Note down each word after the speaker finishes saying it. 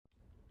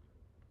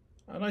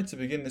I'd like to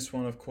begin this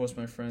one, of course,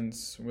 my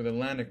friends, with a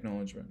land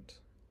acknowledgement,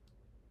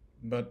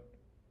 but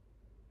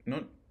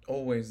not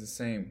always the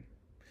same.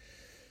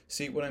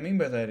 See, what I mean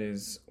by that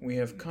is we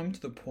have come to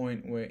the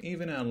point where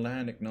even our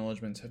land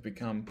acknowledgements have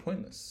become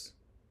pointless.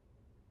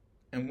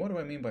 And what do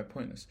I mean by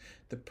pointless?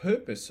 The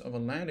purpose of a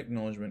land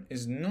acknowledgement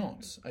is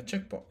not a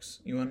checkbox.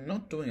 You are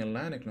not doing a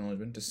land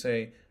acknowledgement to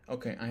say,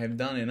 okay, I have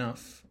done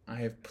enough, I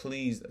have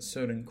pleased a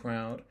certain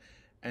crowd,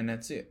 and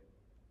that's it.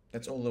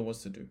 That's all there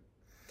was to do.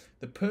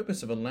 The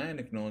purpose of a land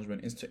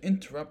acknowledgement is to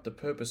interrupt the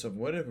purpose of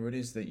whatever it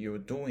is that you're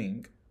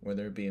doing,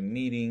 whether it be a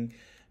meeting,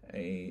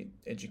 a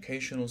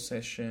educational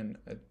session,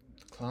 a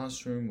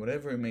classroom,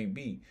 whatever it may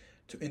be,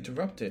 to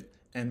interrupt it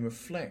and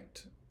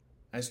reflect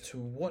as to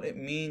what it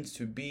means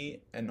to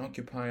be an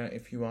occupier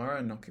if you are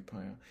an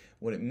occupier,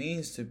 what it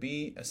means to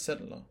be a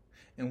settler,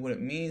 and what it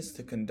means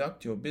to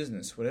conduct your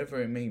business,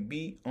 whatever it may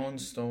be, on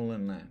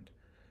stolen land.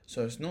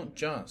 So it's not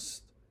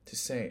just to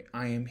say,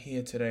 I am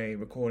here today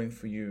recording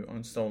for you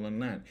on stolen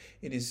land.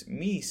 It is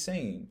me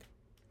saying,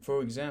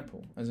 for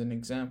example, as an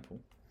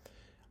example,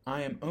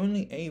 I am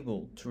only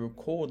able to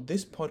record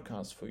this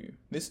podcast for you,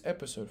 this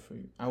episode for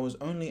you. I was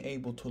only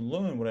able to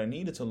learn what I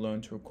needed to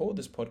learn to record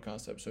this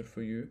podcast episode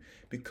for you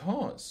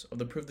because of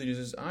the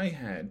privileges I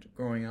had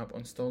growing up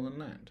on stolen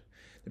land,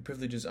 the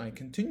privileges I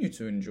continue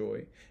to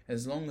enjoy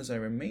as long as I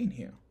remain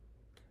here.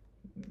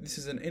 This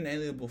is an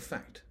inalienable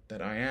fact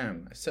that I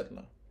am a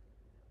settler.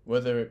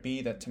 Whether it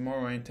be that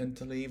tomorrow I intend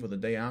to leave, or the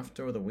day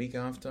after, or the week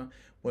after,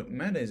 what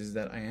matters is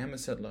that I am a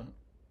settler,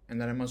 and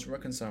that I must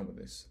reconcile with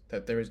this,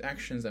 that there is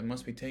actions that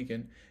must be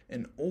taken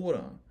in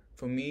order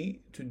for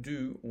me to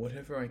do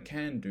whatever I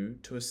can do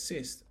to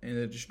assist in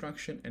the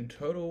destruction and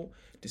total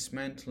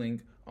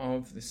dismantling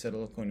of the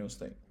settler colonial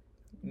state.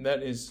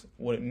 That is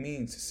what it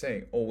means to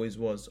say always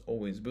was,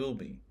 always will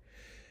be.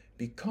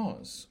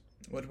 Because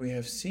what we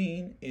have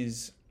seen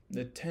is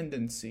the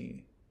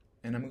tendency,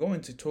 and I'm going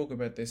to talk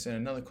about this in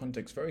another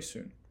context very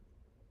soon,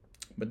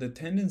 but the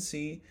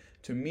tendency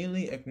to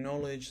merely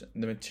acknowledge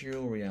the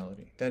material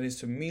reality. That is,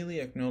 to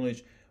merely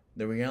acknowledge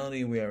the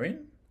reality we are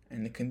in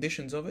and the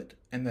conditions of it,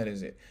 and that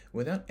is it,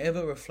 without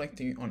ever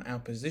reflecting on our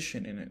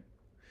position in it,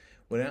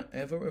 without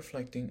ever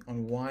reflecting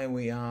on why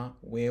we are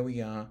where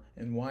we are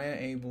and why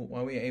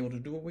we are able to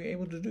do what we're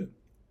able to do.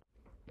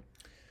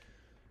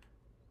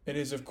 It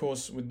is, of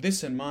course, with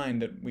this in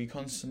mind that we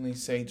constantly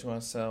say to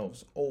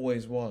ourselves,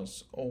 always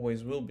was,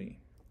 always will be.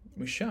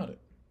 We shout it.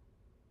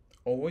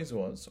 Always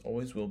was,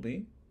 always will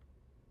be.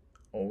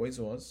 Always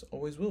was,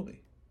 always will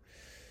be.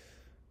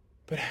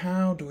 But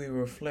how do we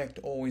reflect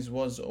always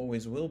was,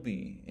 always will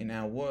be in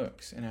our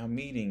works, in our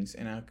meetings,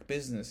 in our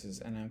businesses,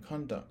 and our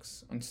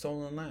conducts on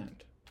stolen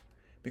land?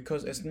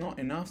 Because it's not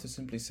enough to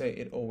simply say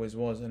it always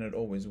was and it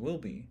always will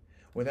be,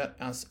 without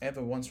us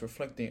ever once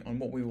reflecting on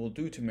what we will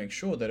do to make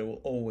sure that it will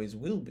always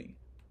will be.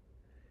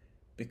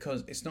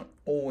 Because it's not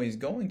always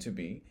going to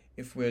be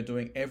if we're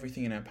doing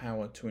everything in our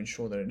power to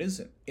ensure that it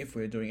isn't, if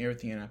we're doing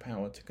everything in our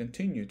power to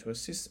continue to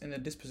assist in the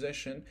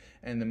dispossession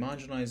and the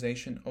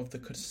marginalization of the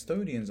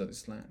custodians of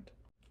this land.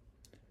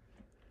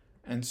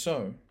 And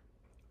so,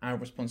 our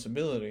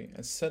responsibility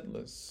as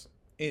settlers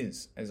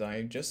is, as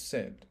I just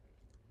said,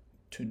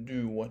 to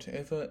do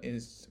whatever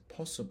is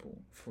possible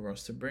for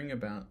us to bring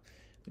about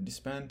the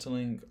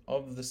dismantling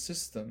of the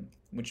system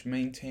which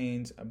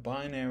maintains a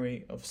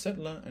binary of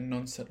settler and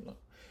non-settler,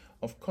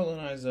 of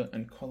colonizer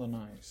and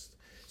colonized.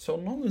 So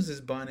long as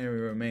this binary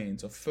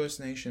remains of First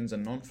Nations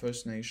and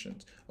non-First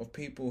Nations, of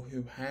people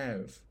who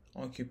have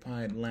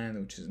occupied land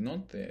which is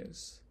not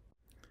theirs,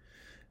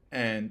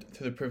 and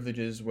to the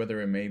privileges,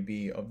 whether it may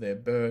be of their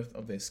birth,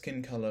 of their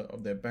skin color,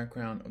 of their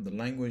background, of the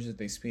language that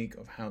they speak,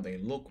 of how they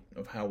look,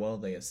 of how well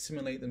they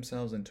assimilate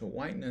themselves into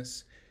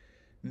whiteness,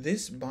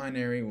 this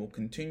binary will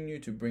continue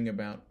to bring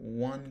about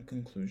one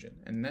conclusion,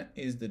 and that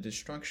is the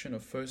destruction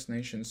of First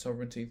Nation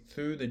sovereignty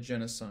through the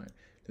genocide,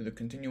 through the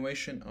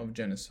continuation of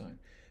genocide.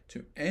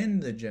 To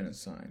end the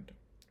genocide,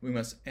 we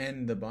must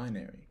end the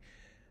binary.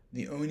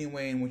 The only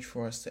way in which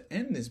for us to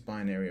end this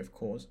binary, of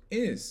course,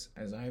 is,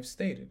 as I have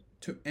stated,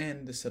 to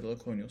end the settler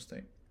colonial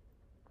state.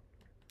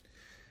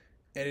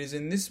 It is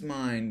in this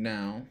mind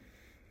now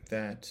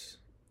that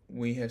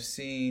we have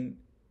seen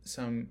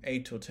some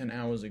 8 or 10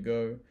 hours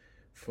ago.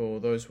 For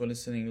those who are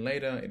listening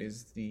later, it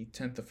is the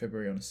 10th of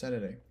February on a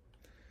Saturday.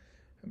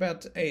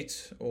 About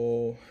 8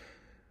 or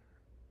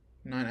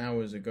 9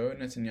 hours ago,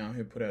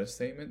 Netanyahu put out a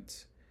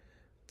statement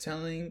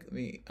telling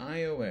the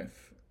IOF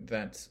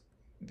that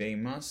they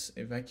must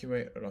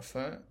evacuate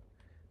Rafah,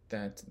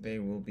 that they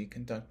will be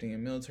conducting a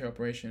military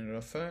operation in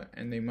Rafah,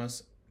 and they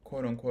must,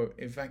 quote-unquote,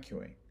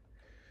 evacuate.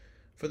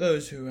 For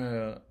those who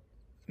are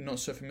not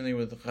so familiar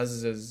with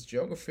Gaza's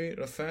geography,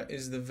 Rafah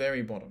is the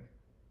very bottom.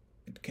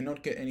 It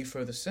cannot get any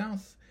further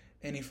south.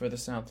 Any further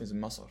south is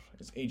Masr,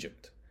 is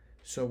Egypt.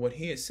 So what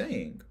he is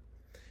saying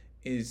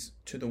is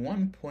to the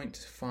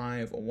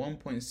 1.5 or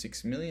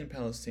 1.6 million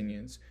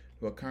Palestinians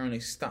who are currently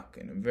stuck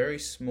in a very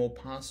small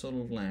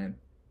parcel of land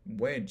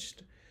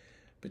wedged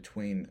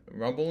between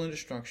rubble and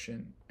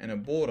destruction and a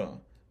border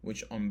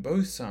which on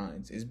both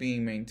sides is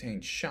being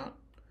maintained shut,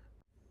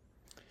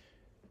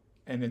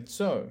 And it's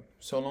so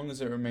long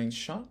as it remains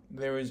shut,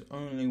 there is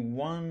only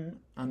one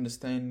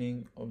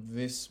understanding of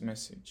this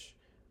message.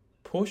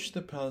 Push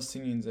the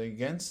Palestinians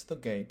against the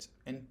gate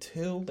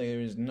until there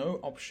is no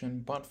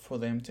option but for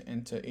them to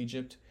enter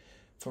Egypt,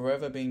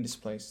 forever being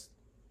displaced,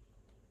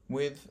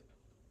 with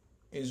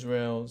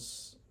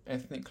Israel's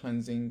ethnic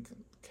cleansing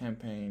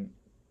campaign,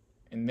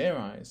 in their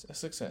eyes, a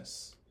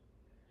success.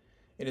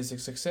 It is a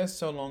success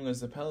so long as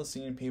the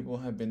Palestinian people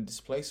have been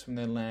displaced from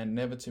their land,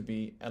 never to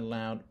be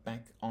allowed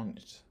back on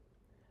it.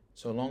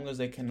 So long as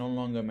they can no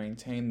longer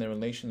maintain their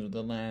relations with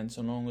the land,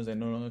 so long as they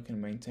no longer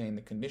can maintain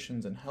the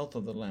conditions and health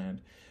of the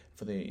land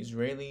for the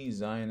Israeli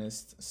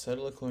Zionist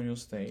settler colonial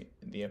state,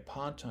 the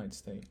apartheid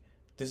state,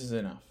 this is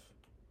enough.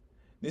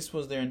 This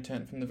was their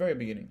intent from the very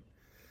beginning.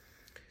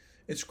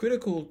 It's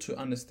critical to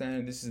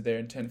understand this is their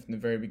intent from the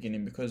very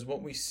beginning, because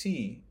what we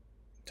see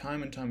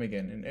time and time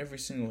again in every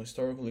single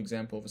historical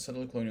example of a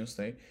settler colonial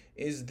state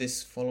is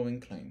this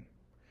following claim.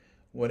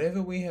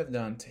 Whatever we have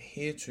done to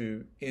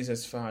hereto is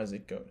as far as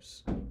it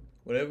goes.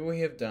 Whatever we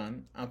have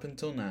done up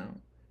until now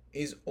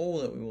is all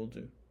that we will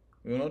do.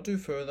 We will not do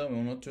further, we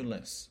will not do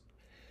less.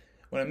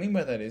 What I mean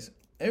by that is,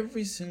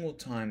 every single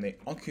time they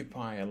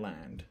occupy a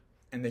land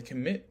and they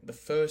commit the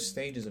first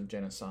stages of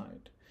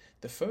genocide,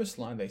 the first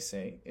line they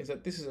say is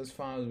that this is as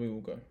far as we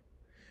will go.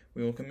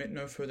 We will commit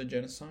no further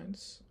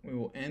genocides. We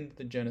will end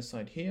the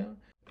genocide here.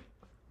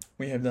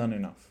 We have done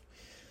enough.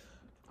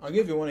 I'll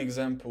give you one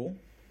example,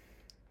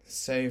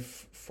 save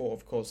for,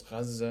 of course,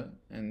 Gaza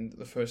and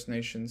the First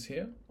Nations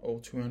here, all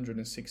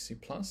 260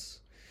 plus.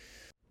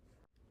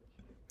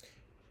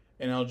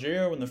 In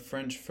Algeria, when the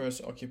French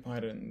first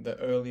occupied it in the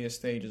earlier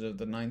stages of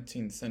the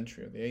 19th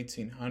century, or the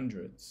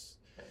 1800s,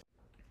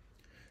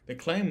 the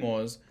claim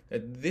was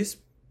that this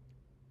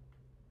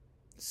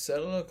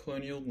settler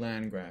colonial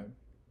land grab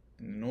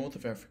in the north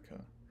of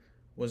Africa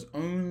was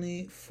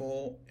only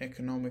for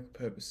economic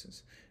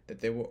purposes, that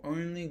they were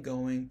only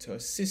going to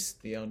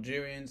assist the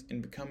Algerians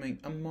in becoming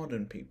a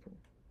modern people.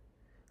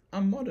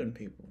 A modern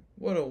people.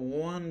 What a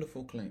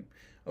wonderful claim.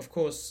 Of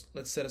course,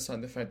 let's set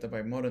aside the fact that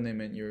by modern they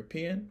meant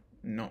European,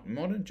 not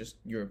modern, just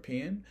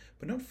European,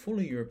 but not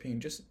fully European,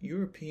 just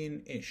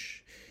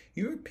European-ish.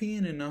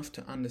 European enough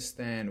to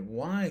understand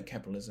why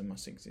capitalism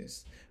must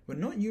exist, but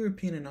not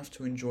European enough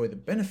to enjoy the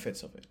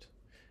benefits of it.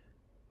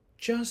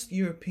 Just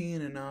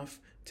European enough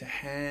to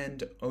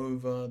hand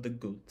over the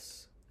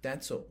goods.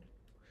 That's all.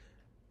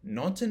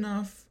 Not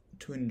enough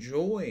to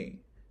enjoy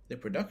the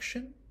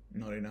production,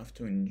 not enough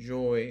to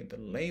enjoy the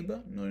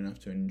labor, not enough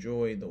to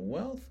enjoy the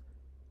wealth,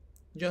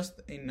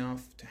 just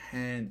enough to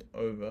hand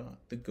over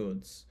the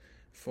goods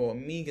for a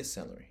meager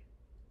salary.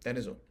 That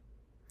is all.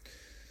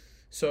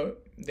 So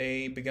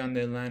they began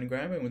their land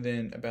grab, and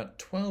within about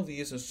 12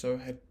 years or so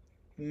had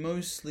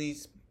mostly,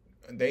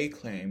 they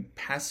claim,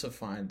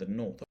 pacified the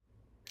north.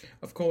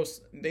 Of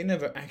course, they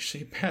never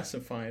actually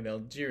pacified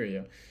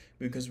Algeria,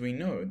 because we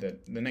know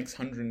that the next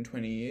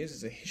 120 years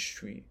is a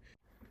history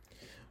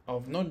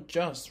of not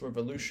just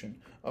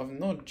revolution, of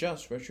not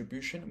just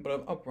retribution, but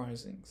of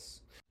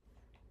uprisings,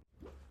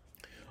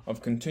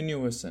 of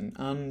continuous and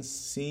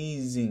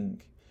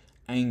unceasing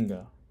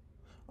anger,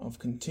 of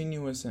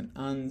continuous and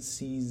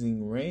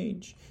unceasing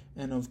rage,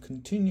 and of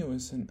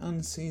continuous and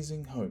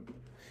unceasing hope.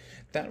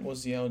 That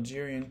was the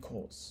Algerian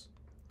cause.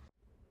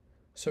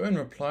 So in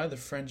reply, the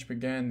French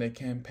began their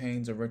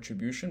campaigns of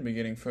retribution,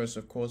 beginning first,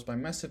 of course, by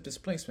massive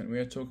displacement. We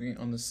are talking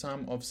on the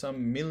sum of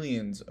some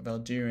millions of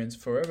Algerians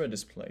forever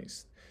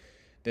displaced,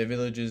 their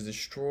villages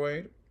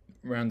destroyed,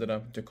 rounded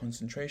up into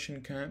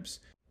concentration camps,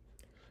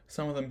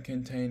 some of them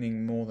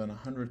containing more than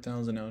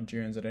 100,000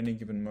 Algerians at any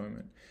given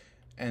moment.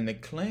 And the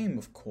claim,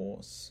 of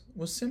course,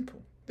 was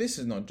simple. This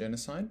is not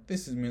genocide.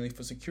 This is merely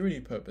for security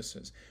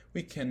purposes.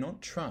 We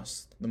cannot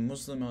trust the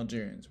Muslim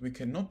Algerians. We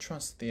cannot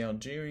trust the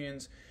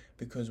Algerians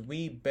because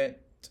we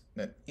bet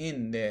that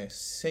in their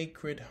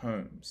sacred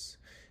homes,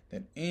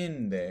 that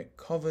in their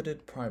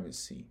coveted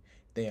privacy,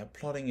 they are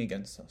plotting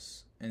against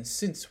us. And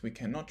since we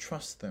cannot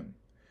trust them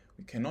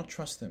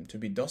to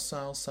be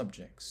docile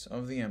subjects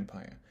of the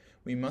empire,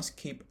 we must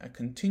keep a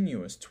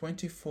continuous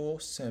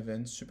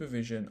 24/7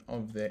 supervision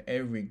of their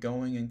every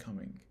going and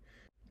coming.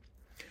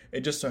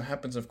 It just so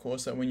happens, of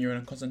course, that when you're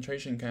in a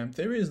concentration camp,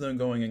 there is no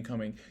going and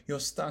coming.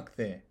 You're stuck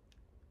there.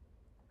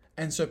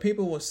 And so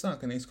people were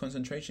stuck in these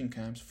concentration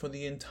camps for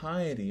the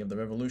entirety of the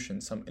revolution,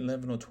 some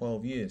 11 or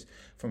 12 years,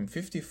 from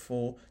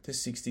 54 to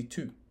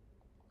 62.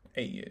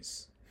 8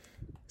 years.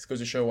 This goes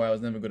to show why I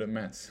was never good at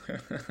maths.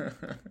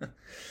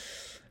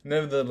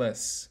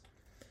 Nevertheless,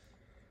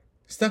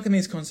 stuck in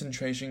these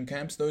concentration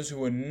camps, those who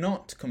were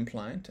not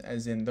compliant,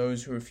 as in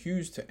those who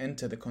refused to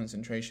enter the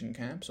concentration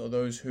camps, or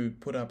those who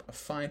put up a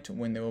fight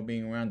when they were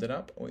being rounded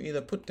up, or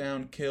either put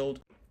down, killed,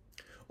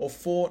 or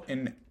fought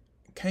in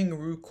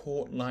kangaroo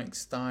court-like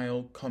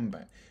style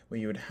combat, where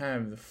you would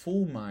have the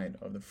full might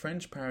of the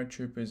French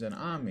paratroopers and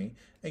army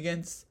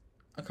against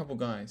a couple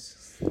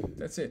guys.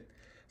 That's it.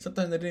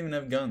 Sometimes they didn't even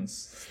have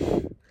guns.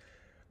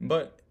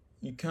 But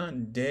you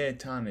can't dare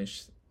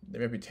tarnish the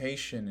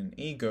reputation and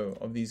ego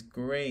of these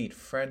great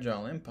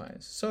fragile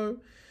empires. So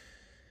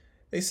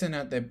They send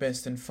out their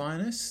best and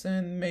finest,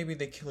 and maybe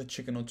they kill a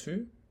chicken or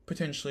two.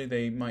 Potentially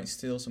they might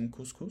steal some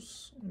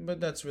couscous, but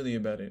that's really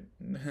about it.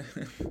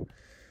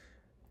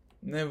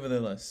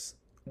 Nevertheless,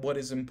 what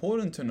is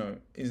important to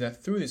note is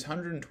that through this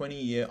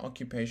 120-year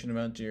occupation of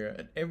Algeria,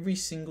 at every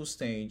single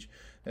stage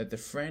that the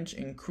French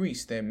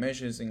increased their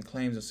measures and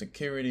claims of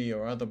security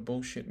or other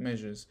bullshit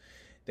measures,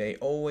 they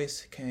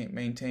always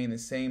maintain the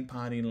same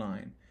party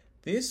line.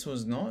 This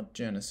was not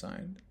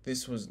genocide.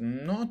 This was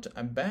not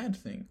a bad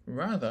thing.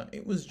 Rather,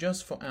 it was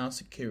just for our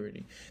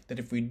security. That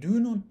if we do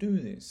not do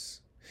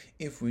this,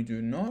 if we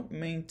do not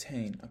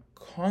maintain a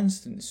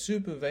constant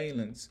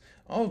surveillance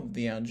of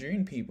the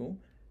Algerian people,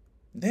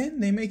 then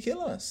they may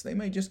kill us. They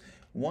may just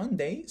one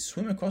day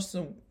swim across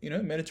the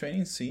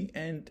Mediterranean Sea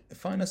and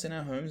find us in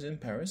our homes in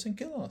Paris and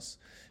kill us.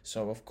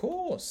 So of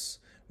course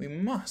we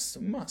must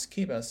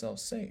keep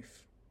ourselves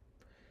safe.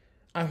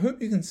 I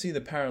hope you can see the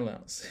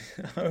parallels.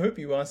 I hope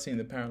you are seeing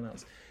the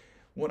parallels.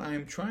 What I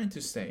am trying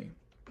to say,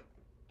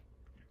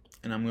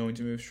 and I'm going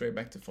to move straight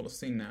back to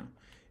Palestine now,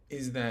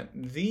 is that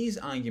these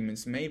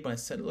arguments made by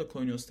settler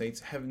colonial states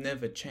have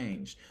never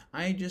changed.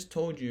 I just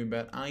told you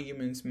about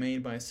arguments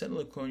made by a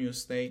settler colonial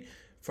state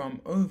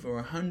from over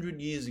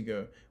 100 years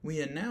ago.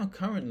 We are now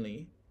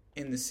currently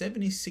in the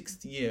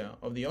 76th year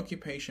of the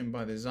occupation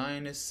by the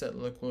Zionist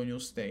settler colonial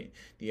state,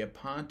 the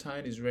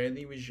apartheid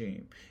Israeli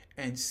regime,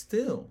 and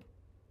still,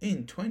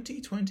 in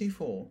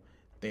 2024,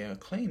 they are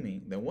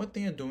claiming that what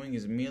they are doing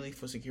is merely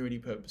for security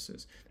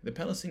purposes. The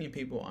Palestinian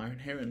people are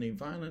inherently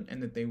violent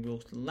and that they will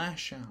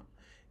lash out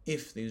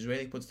if the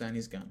Israeli puts down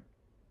his gun.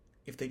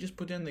 If they just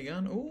put down the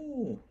gun,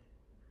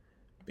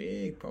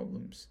 big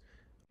problems.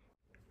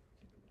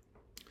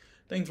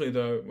 Thankfully,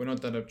 though, we're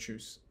not that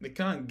obtuse. They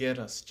can't get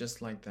us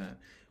just like that.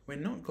 We're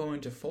not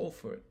going to fall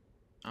for it,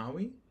 are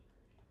we?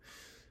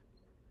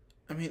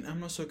 I mean,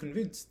 I'm not so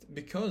convinced,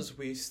 because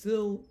we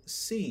still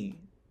see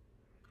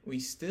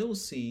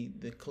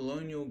the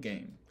colonial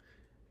game,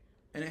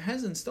 and it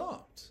hasn't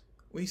stopped.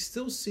 We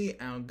still see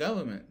our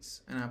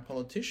governments and our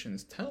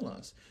politicians tell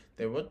us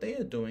that what they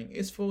are doing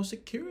is for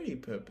security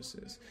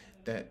purposes,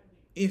 that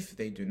if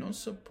they do not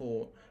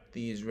support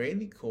the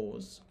Israeli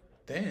cause,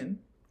 then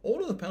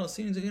all of the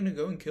Palestinians are going to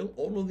go and kill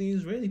all of the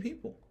Israeli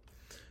people.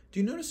 Do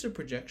you notice the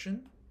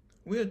projection?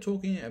 We are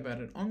talking about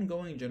an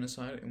ongoing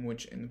genocide in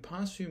which in the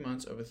past few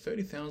months over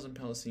 30,000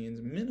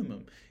 Palestinians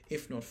minimum,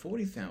 if not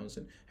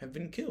 40,000, have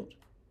been killed.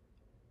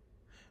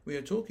 We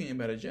are talking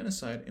about a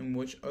genocide in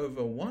which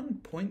over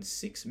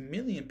 1.6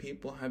 million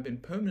people have been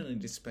permanently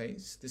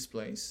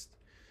displaced,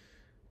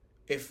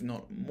 if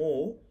not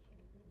more.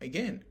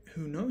 Again,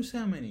 who knows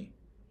how many?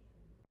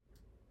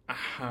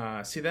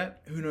 Aha, see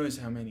that? Who knows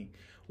how many?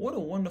 What a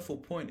wonderful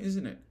point,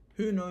 isn't it?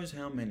 Who knows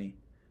how many?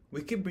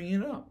 We keep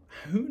bringing it up.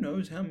 Who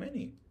knows how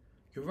many?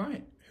 You're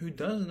right. Who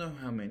does know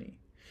how many?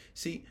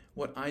 See,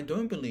 what I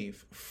don't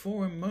believe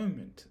for a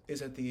moment is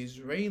that the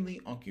Israeli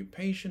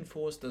occupation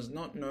force does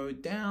not know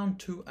down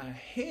to a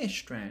hair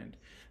strand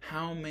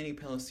how many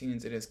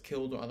Palestinians it has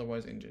killed or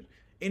otherwise injured.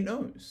 It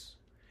knows.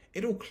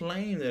 It'll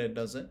claim that it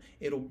doesn't.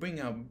 It'll bring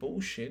out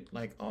bullshit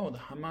like, the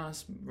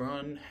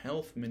Hamas-run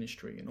health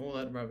ministry and all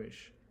that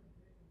rubbish.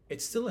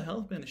 It's still a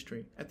health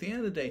ministry. At the end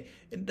of the day,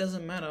 it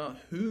doesn't matter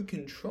who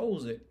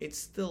controls it. It's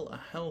still a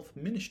health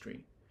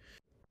ministry.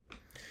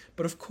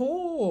 But of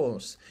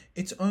course,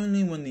 it's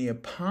only when the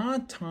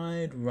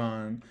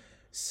apartheid-run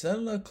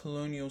settler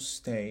colonial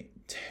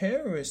state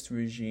terrorist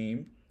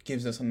regime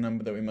gives us a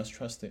number that we must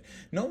trust it.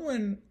 Not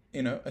when,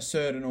 a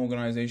certain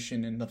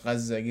organization in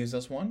Gaza gives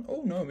us one.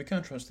 Oh no, we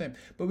can't trust them.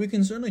 But we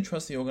can certainly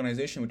trust the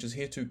organization which has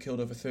hitherto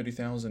killed over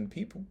 30,000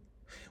 people,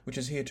 which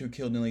has hitherto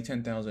killed nearly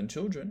 10,000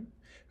 children,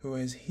 who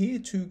has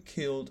hitherto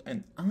killed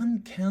an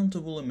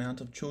uncountable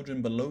amount of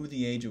children below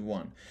the age of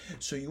 1.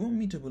 So you want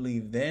me to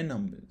believe their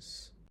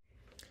numbers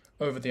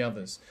over the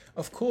others?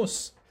 Of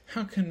course,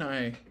 how can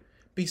I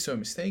be so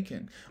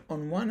mistaken?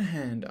 On one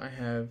hand, I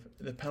have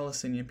the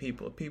Palestinian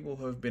people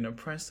who have been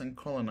oppressed and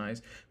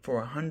colonized for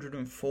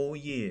 104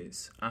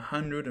 years.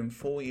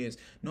 104 years,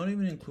 not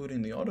even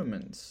including the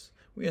Ottomans.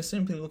 We are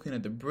simply looking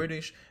at the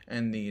British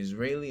and the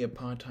Israeli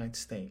apartheid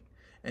state.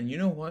 And you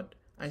know what?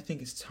 I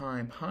think it's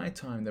high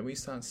time that we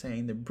start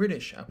saying the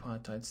British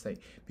apartheid state,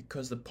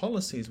 because the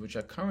policies which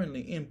are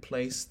currently in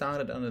place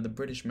started under the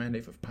British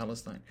Mandate for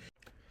Palestine.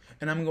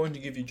 And I'm going to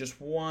give you just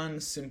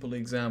one simple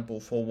example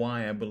for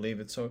why I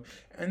believe it so.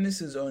 And this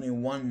is only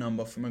one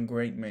number from a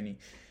great many.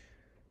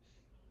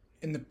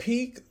 In the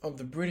peak of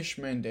the British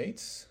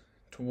mandates,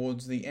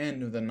 towards the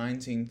end of the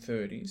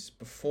 1930s,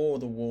 before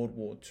the World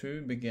War II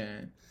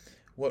began,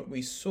 what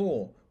we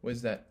saw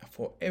was that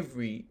for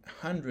every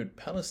 100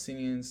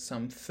 Palestinians,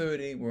 some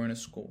 30 were in a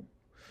school.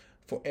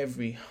 For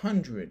every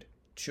 100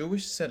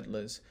 Jewish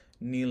settlers,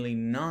 nearly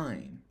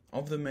 9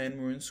 of the men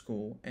were in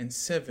school and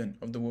 7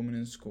 of the women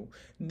in school.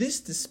 This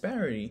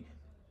disparity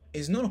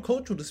is not a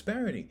cultural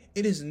disparity.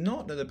 It is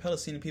not that the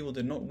Palestinian people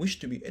did not wish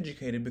to be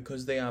educated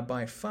because they are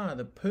by far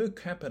the per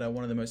capita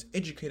one of the most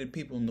educated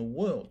people in the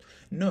world.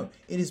 No,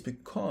 it is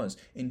because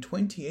in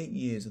 28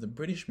 years of the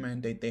British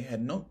Mandate they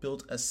had not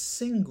built a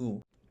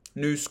single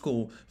new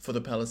school for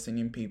the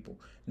Palestinian people.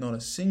 Not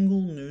a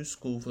single new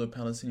school for the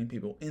Palestinian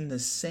people. In the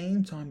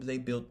same time, they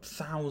built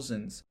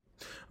thousands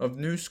of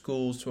new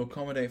schools to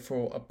accommodate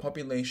for a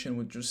population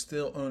which was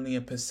still only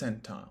a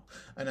percentile,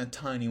 and a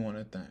tiny one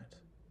at that.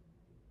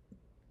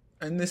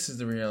 And this is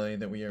the reality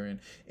that we are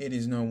in. It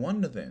is no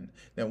wonder then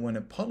that when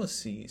a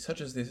policy such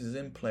as this is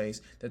in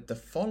place, that the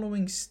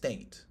following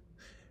state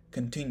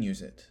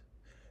continues it.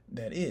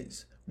 That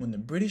is, when the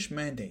British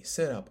Mandate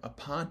set up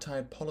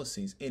apartheid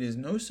policies, it is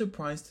no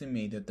surprise to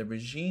me that the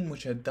regime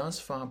which had thus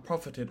far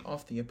profited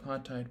off the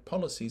apartheid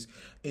policies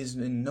is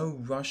in no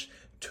rush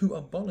to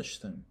abolish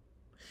them.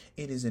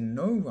 It is in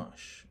no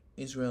rush,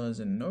 Israel is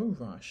in no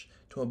rush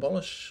to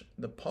abolish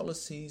the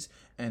policies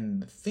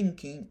and the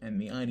thinking and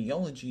the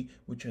ideology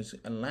which has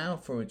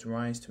allowed for its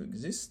rise to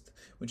exist,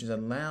 which has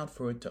allowed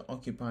for it to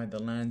occupy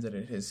the lands that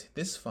it has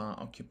this far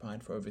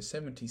occupied for over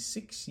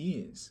 76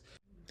 years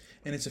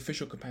in its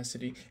official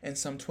capacity, and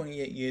some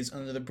 28 years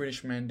under the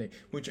British Mandate,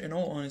 which in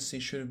all honesty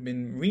should have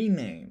been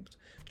renamed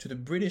to the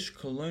British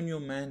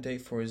Colonial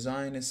Mandate for a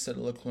Zionist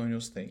settler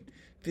colonial state.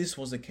 This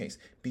was the case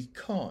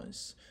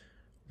because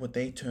what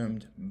they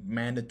termed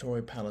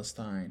mandatory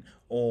Palestine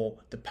or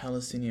the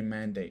Palestinian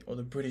Mandate or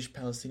the British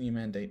Palestinian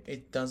Mandate,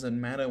 it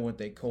doesn't matter what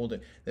they called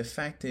it. The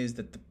fact is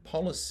that the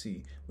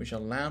policy which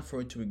allowed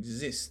for it to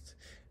exist,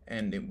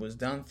 and it was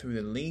done through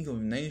the League of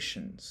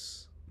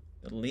Nations.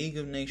 The League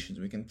of Nations,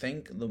 we can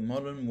thank the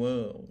modern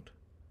world.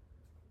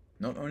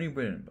 Not only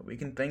Britain, but we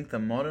can thank the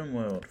modern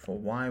world for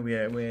why we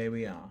are where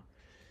we are.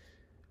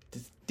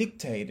 It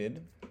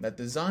dictated that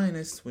the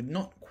Zionists were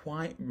not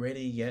quite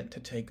ready yet to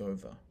take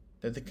over,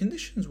 that the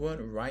conditions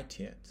weren't right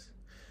yet.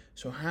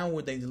 So how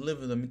would they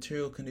deliver the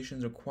material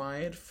conditions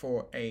required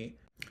for a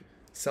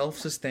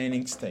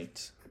self-sustaining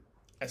state?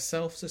 A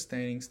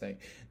self-sustaining state.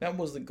 That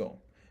was the goal.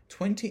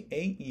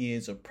 28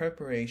 years of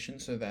preparation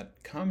so that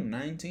come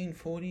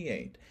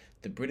 1948,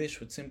 the British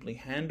would simply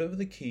hand over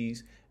the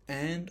keys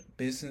and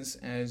business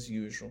as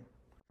usual.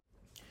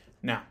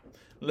 Now,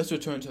 let's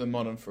return to the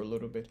modern for a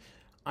little bit.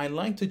 I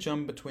like to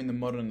jump between the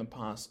modern and the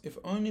past, if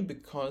only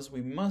because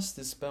we must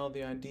dispel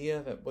the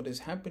idea that what is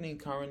happening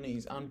currently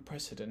is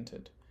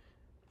unprecedented.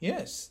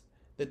 Yes,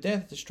 the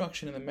death,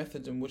 destruction, and the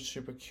methods in which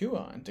to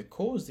procure and to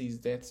cause these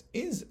deaths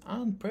is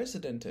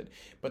unprecedented,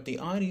 but the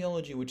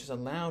ideology which has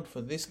allowed for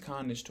this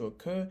carnage to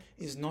occur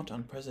is not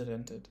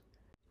unprecedented.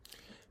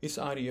 This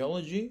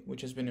ideology,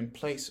 which has been in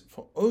place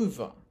for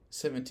over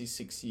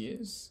 76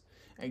 years,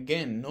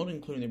 again, not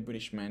including the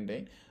British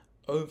Mandate,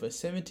 over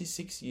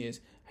 76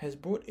 years, has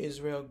brought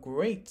Israel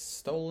great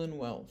stolen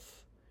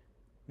wealth.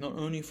 Not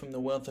only from the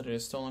wealth that it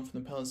has stolen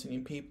from the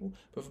Palestinian people,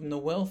 but from the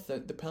wealth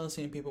that the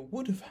Palestinian people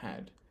would have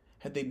had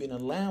they been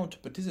allowed to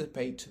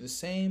participate to the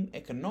same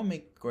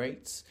economic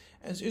greats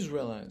as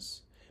Israel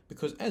has.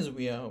 Because as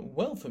we are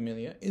well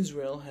familiar,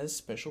 Israel has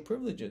special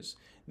privileges.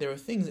 There are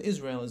things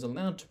Israel is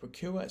allowed to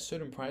procure at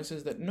certain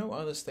prices that no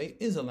other state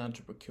is allowed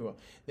to procure.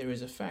 There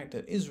is a fact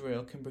that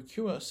Israel can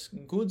procure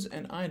goods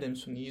and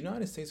items from the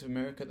United States of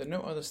America that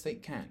no other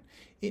state can.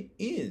 It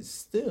is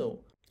still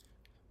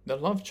the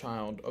love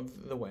child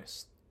of the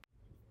West.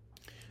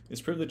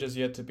 This privilege is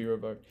yet to be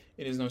revoked.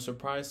 It is no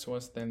surprise to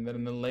us then that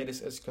in the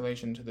latest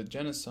escalation to the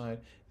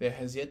genocide, there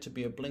has yet to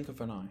be a blink of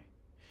an eye.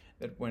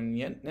 That when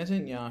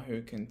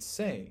Netanyahu can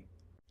say,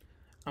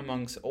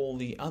 amongst all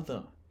the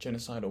other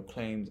genocidal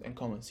claims and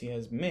comments he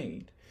has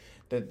made,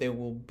 that there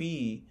will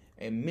be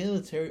a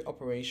military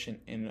operation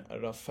in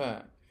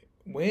Rafah,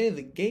 where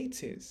the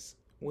gate is,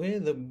 where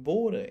the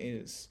border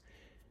is,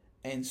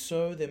 and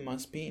so there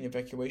must be an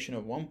evacuation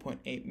of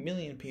 1.8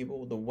 million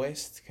people, the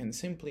West can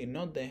simply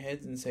nod their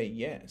heads and say,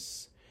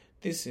 yes,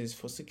 this is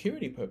for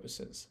security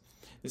purposes.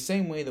 The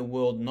same way the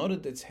world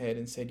nodded its head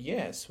and said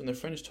yes when the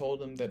French told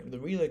them that the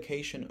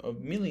relocation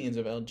of millions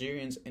of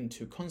Algerians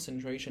into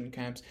concentration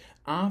camps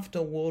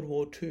after World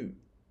War II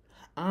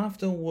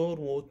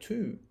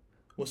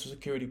was for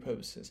security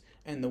purposes.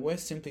 And the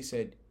West simply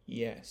said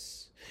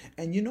yes.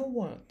 And you know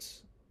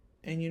what?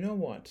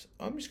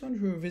 I'm just going to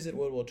revisit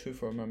World War II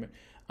for a moment.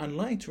 I'd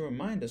like to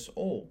remind us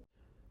all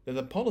that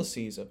the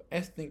policies of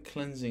ethnic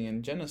cleansing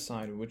and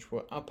genocide which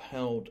were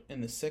upheld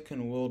in the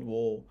Second World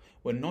War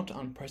were not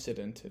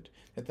unprecedented,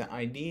 that the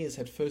ideas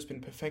had first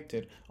been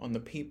perfected on the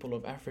people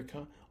of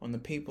Africa, on the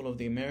people of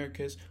the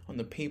Americas, on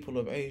the people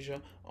of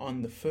Asia,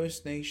 on the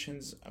First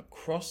Nations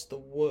across the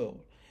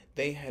world.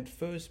 They had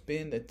first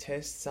been the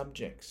test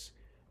subjects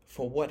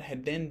for what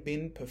had then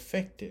been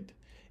perfected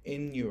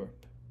in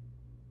Europe.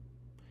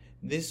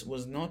 This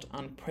was not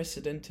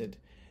unprecedented.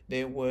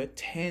 There were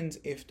tens,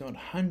 if not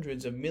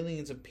hundreds of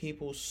millions of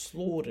people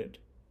slaughtered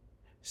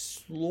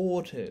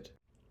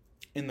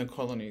in the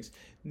colonies.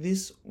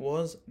 This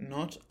was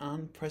not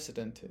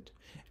unprecedented.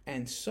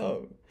 And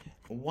so,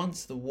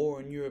 once the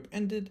war in Europe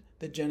ended,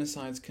 the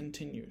genocides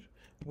continued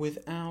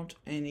without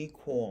any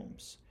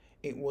qualms.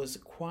 It was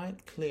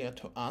quite clear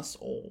to us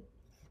all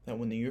that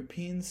when the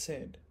Europeans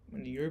said,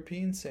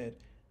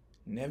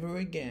 never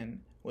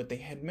again, what they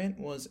had meant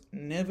was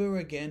never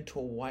again to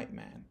a white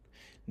man,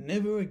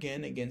 Never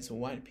again against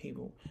white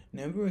people.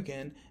 Never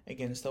again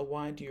against the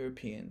white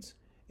Europeans.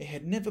 It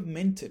had never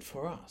meant it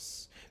for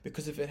us.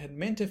 Because if it had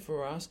meant it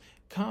for us,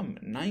 come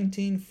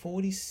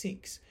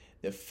 1946,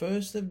 the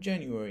 1st of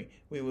January,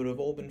 we would have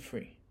all been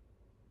free.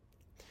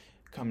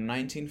 Come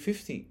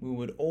 1950, we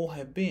would all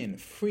have been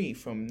free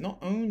from not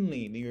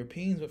only the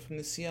Europeans, but from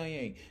the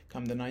CIA.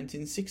 Come the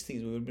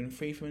 1960s, we would have been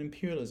free from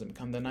imperialism.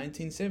 Come the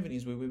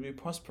 1970s, we would be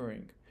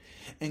prospering.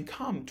 And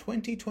come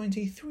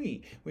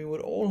 2023, we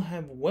would all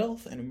have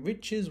wealth and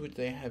riches which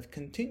they have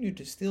continued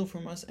to steal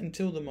from us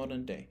until the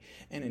modern day.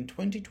 And in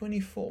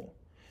 2024,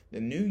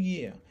 the new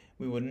year,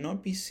 we would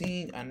not be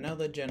seeing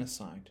another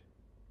genocide.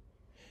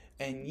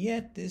 And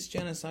yet this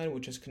genocide,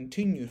 which has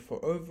continued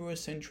for over a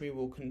century,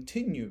 will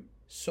continue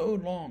so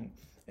long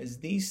as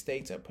these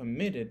states are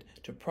permitted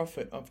to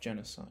profit off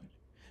genocide.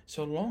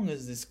 So long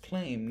as this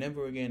claim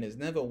never again is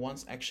never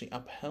once actually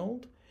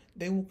upheld,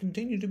 they will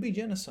continue to be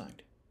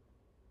genocide.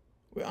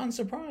 We're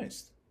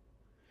unsurprised.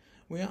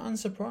 We are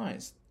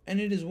unsurprised. And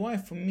it is why,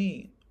 for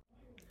me,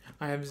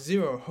 I have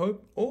zero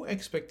hope or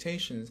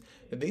expectations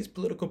that these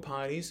political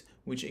parties,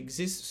 which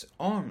exist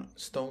on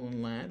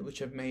stolen land, which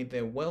have made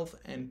their wealth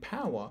and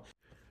power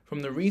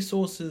from the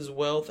resources,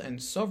 wealth,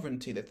 and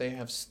sovereignty that they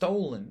have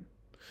stolen,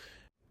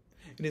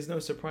 it is no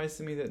surprise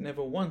to me that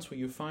never once will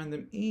you find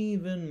them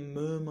even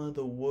murmur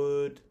the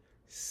word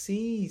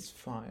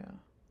ceasefire.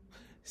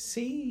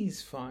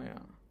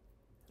 Ceasefire.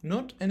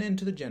 Not an end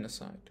to the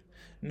genocide.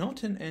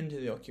 Not an end to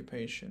the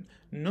occupation.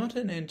 Not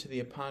an end to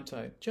the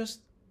apartheid.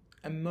 Just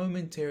a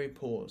momentary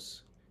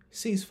pause.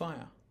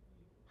 Ceasefire.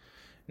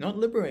 Not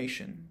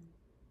liberation.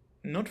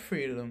 Not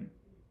freedom.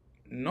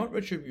 Not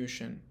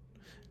retribution.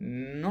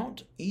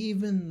 Not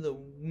even the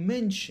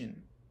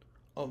mention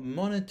of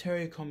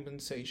monetary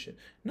compensation.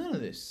 None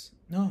of this.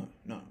 No.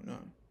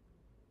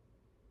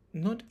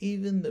 Not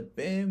even the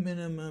bare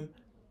minimum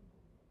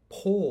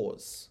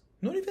pause.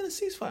 Not even a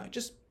ceasefire.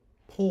 Just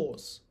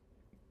pause.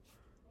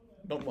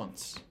 Not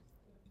once.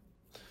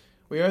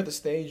 We are at the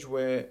stage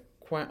where,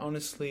 quite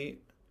honestly,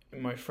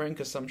 in my frank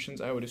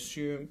assumptions, I would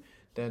assume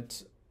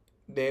that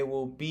there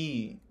will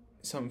be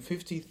some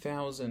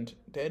 50,000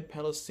 dead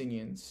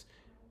Palestinians,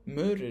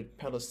 murdered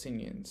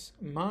Palestinians,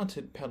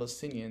 martyred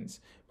Palestinians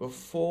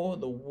before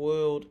the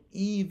world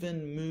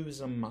even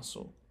moves a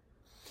muscle.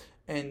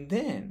 And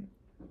then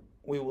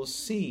we will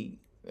see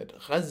that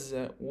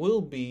Gaza will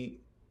be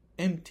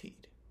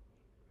emptied.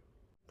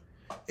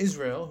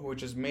 Israel, which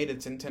has made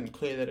its intent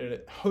clear that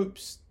it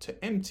hopes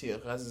to empty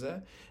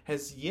Gaza,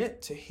 has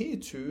yet to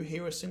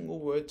hear a single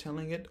word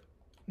telling it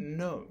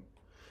no.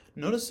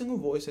 Not a single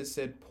voice has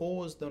said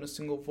pause, not a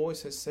single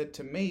voice has said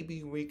to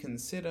maybe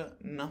reconsider,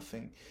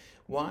 nothing.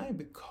 Why?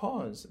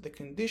 Because the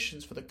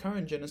conditions for the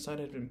current genocide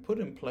have been put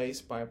in place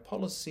by a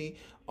policy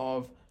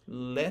of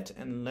let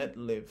and let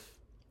live.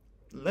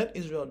 Let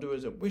Israel do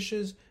as it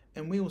wishes,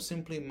 and we will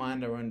simply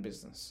mind our own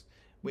business.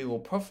 We will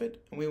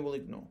profit and we will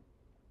ignore.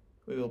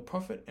 We will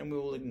profit and we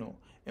will ignore.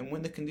 And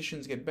when the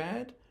conditions get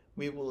bad,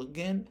 we will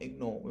again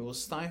ignore. We will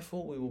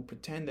stifle, we will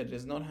pretend that it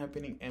is not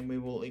happening, and we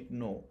will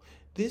ignore.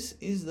 This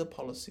is the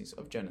policies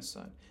of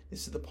genocide.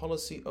 This is the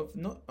policy of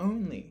not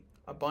only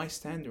a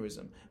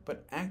bystanderism,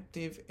 but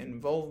active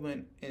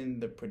involvement in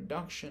the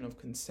production of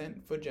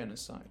consent for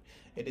genocide.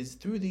 It is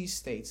through these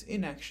states'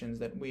 inactions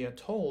that we are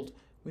told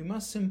we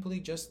must simply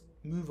just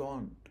move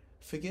on,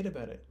 forget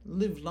about it,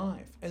 live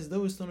life as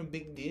though it's not a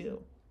big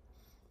deal.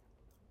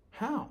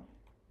 How?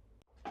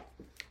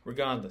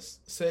 Regardless,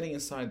 setting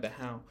aside the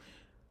how,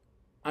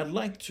 I'd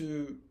like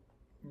to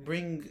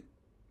bring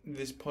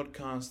this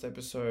podcast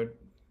episode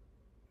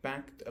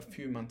back a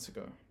few months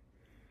ago.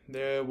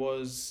 There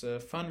was a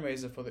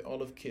fundraiser for the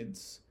Olive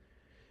Kids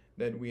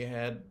that we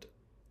had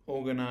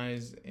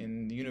organized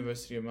in the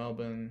University of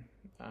Melbourne,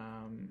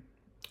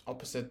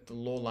 opposite the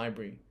Law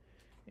Library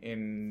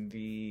in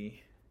the,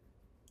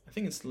 I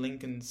think it's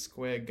Lincoln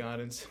Square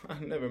Gardens. I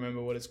never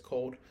remember what it's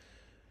called.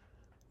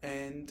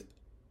 And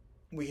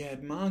we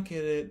had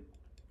marketed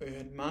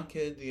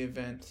the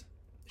event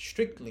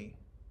strictly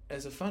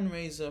as a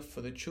fundraiser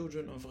for the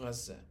children of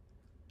Gaza.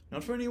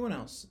 Not for anyone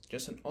else,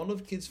 just an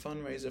Olive Kids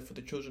fundraiser for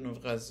the children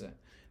of Gaza.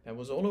 That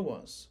was all it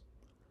was.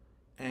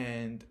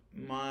 And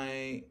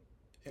my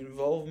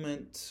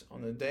involvement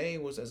on the day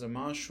was as a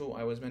marshal.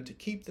 I was meant to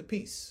keep the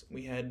peace.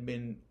 We had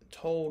been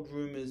told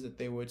rumors that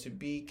there were to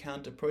be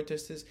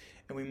counter-protesters,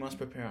 and we must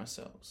prepare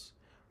ourselves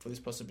for this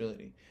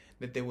possibility.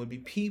 That there would be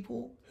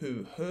people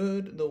who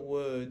heard the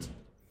words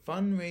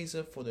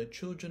fundraiser for the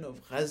children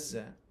of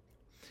Gaza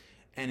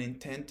and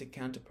intend to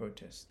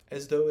counter-protest,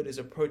 as though it is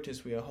a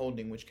protest we are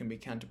holding which can be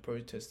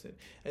counter-protested,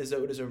 as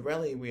though it is a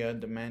rally we are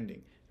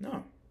demanding.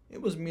 No,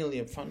 it was merely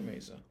a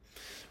fundraiser.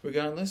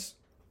 Regardless,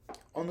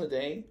 on the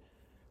day,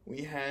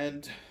 we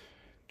had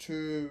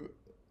 2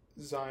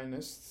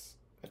 Zionists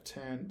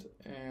attend,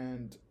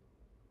 and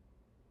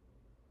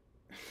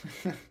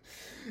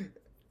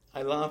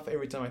I laugh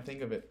every time I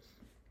think of it.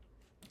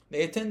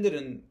 They attended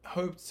and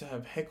hoped to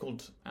have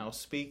heckled our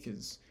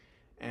speakers,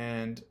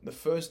 and the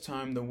first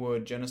time the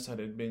word genocide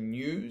had been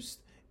used,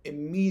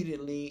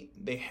 immediately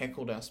they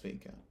heckled our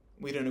speaker.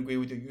 we don't agree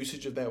with the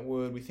usage of that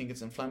word, we think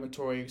it's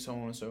inflammatory, so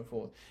on and so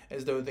forth.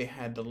 As though they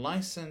had the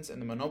license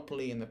and the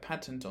monopoly and the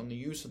patent on the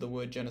use of the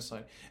word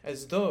genocide.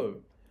 As though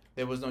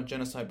there was not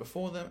genocide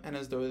before them, and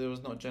as though there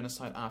was not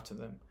genocide after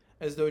them.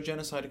 As though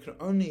genocide could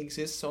only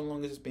exist so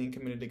long as it's being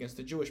committed against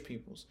the Jewish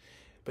peoples.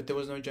 But there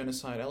was no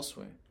genocide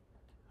elsewhere.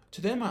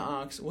 To them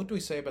I ask, what do we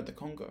say about the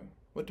Congo?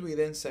 What do we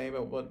then say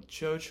about what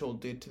Churchill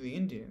did to the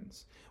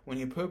Indians when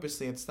he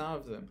purposely had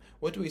starved them?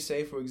 What do we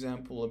say, for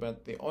example,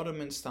 about the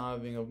Ottoman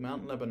starving of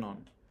Mount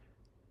Lebanon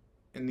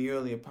in the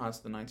earlier parts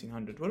of the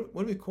 1900s? What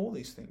do we call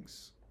these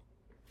things,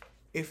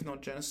 if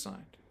not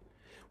genocide?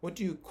 What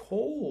do you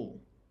call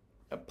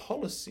a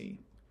policy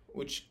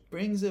which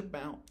brings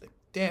about the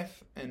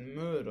death and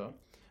murder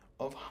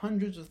of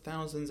hundreds of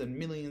thousands and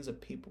millions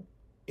of people,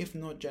 if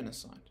not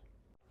genocide?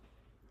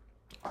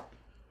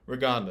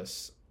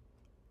 Regardless,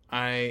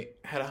 I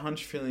had a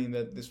hunch feeling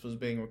that this was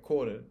being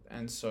recorded,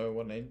 and so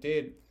what I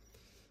did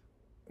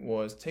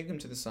was take him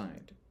to the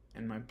side,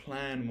 and my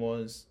plan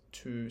was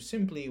to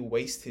simply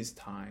waste his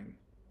time.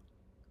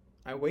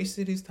 I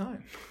wasted his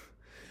time.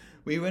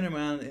 We went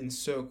around in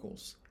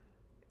circles.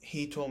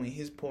 He told me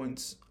his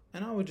points,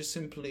 and I would just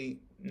simply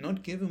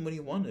not give him what he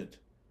wanted.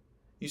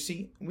 You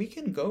see, we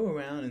can go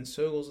around in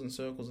circles and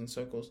circles and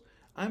circles.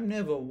 I'm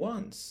never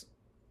once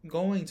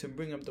going to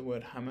bring up the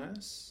word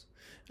Hamas,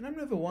 and I'm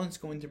never once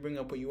going to bring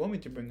up what you want me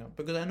to bring up,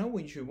 because I know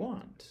what you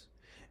want.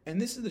 And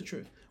this is the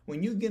truth.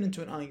 When you get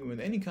into an argument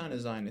with any kind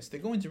of Zionist, they're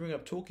going to bring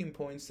up talking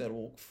points that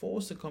will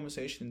force the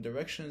conversation in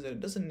directions that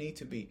it doesn't need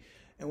to be.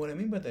 And what I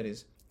mean by that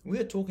is, we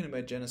are talking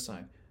about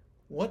genocide.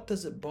 What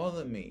does it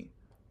bother me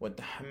what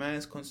the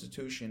Hamas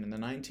constitution in the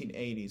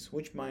 1980s,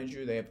 which, mind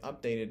you, they have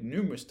updated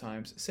numerous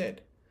times,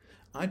 said?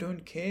 I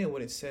don't care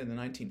what it said in the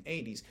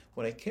 1980s.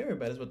 What I care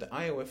about is what the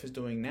IOF is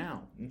doing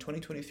now, in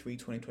 2023,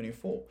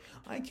 2024.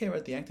 I care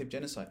about the act of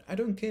genocide. I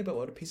don't care about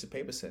what a piece of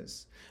paper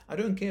says. I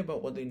don't care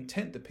about what the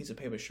intent the piece of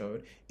paper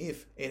showed,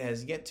 if it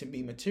has yet to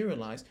be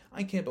materialized.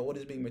 I care about what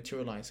is being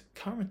materialized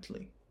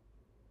currently.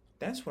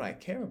 That's what I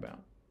care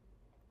about.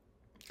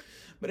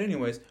 But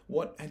anyways,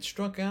 what had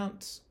stuck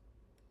out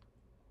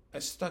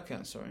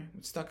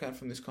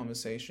from this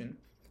conversation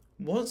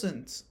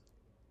wasn't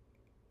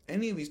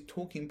any of these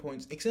talking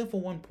points, except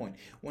for one point,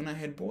 when I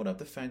had brought up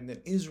the fact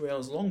that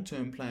Israel's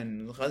long-term plan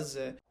in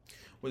Gaza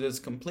was its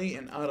complete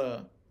and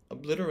utter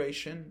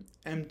obliteration,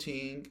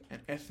 emptying, and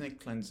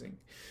ethnic cleansing.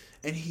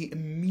 And he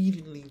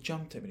immediately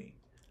jumped at me.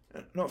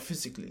 Not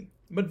physically,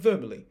 but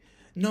verbally.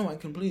 No, I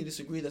completely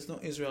disagree. That's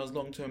not Israel's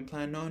long-term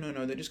plan. No.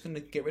 They're just going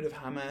to get rid of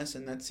Hamas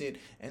and that's it.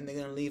 And they're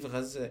going to leave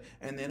Gaza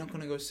and they're not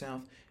going to go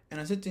south. And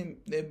I said to him,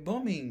 they're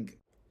bombing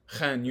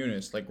Khan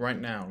Yunis, like right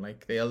now.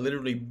 Like they are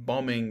literally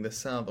bombing the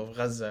south of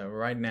Gaza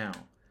right now.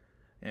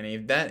 And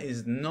if that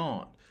is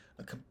not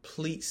a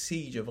complete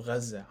siege of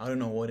Gaza, I don't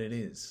know what it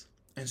is.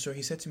 And so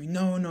he said to me,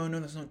 no,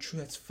 that's not true.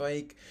 That's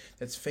fake.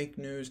 That's fake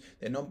news.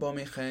 They're not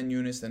bombing Khan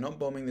Yunis. They're not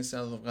bombing the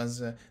south of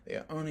Gaza. They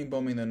are only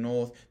bombing the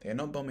north. They are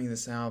not bombing the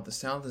south. The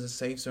south is a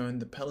safe zone.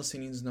 The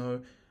Palestinians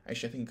know.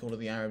 Actually, I think he called it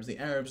the Arabs. The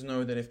Arabs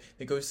know that if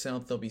they go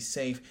south, they'll be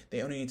safe.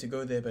 They only need to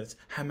go there, but it's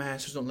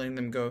Hamas who's not letting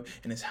them go.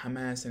 And it's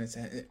Hamas,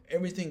 and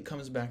everything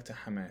comes back to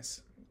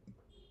Hamas.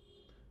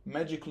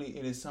 Magically,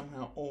 it is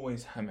somehow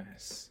always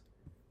Hamas.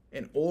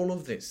 In all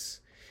of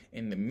this,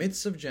 in the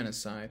midst of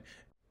genocide,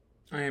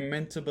 I am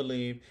meant to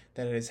believe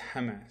that it is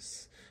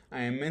Hamas.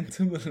 I am meant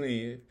to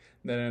believe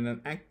that in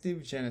an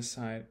active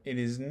genocide, it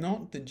is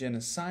not the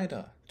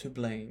genocider to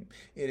blame.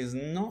 It is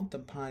not the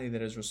party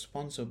that is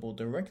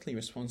directly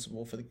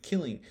responsible for the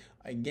killing,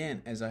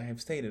 again, as I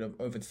have stated, of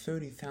over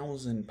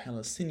 30,000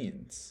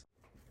 Palestinians.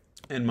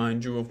 And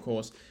mind you, of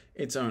course,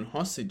 its own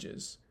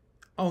hostages.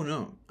 Oh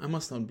no, I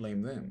must not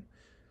blame them.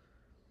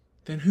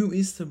 Then who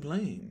is to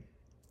blame?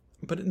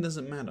 But it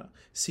doesn't matter.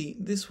 See,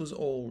 this was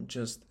all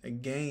just a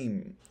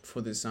game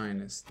for the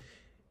Zionist.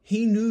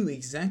 He knew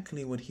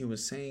exactly what he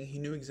was saying. He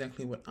knew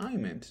exactly what I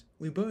meant.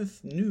 We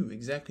both knew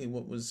exactly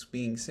what was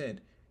being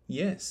said.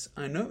 Yes,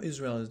 I know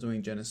Israel is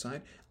doing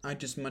genocide. I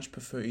just much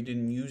prefer he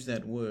didn't use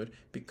that word,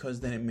 because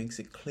then it makes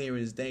it clear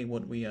as day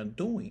what we are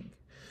doing.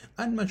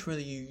 I'd much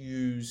rather you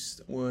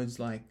use words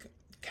like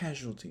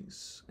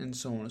casualties and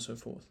so on and so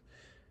forth.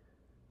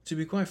 To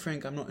be quite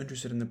frank, I'm not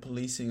interested in the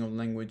policing of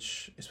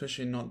language,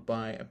 especially not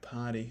by a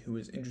party who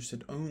is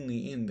interested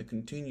only in the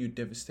continued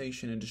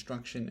devastation and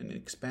destruction and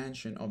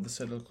expansion of the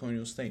settled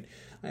colonial state.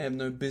 I have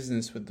no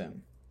business with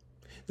them.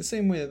 The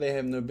same way that they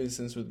have no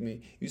business with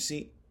me. You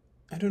see,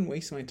 I don't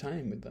waste my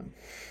time with them.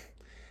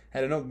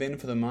 Had it not been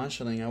for the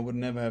marshalling, I would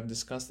never have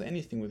discussed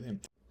anything with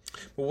him.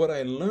 But what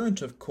I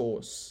learnt, of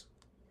course,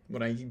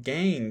 what I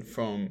gained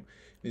from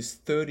this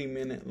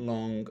 30-minute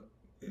long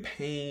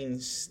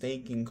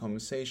painstaking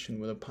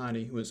conversation with a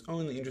party who is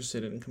only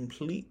interested in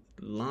complete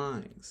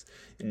lies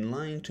and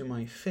lying to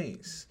my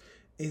face,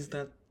 is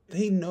that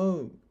they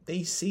know,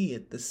 they see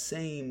it the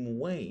same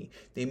way.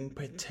 They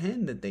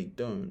pretend that they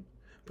don't,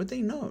 But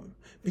they know,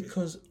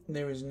 because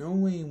there is no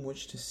way in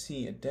which to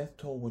see a death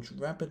toll which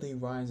rapidly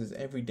rises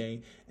every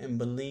day and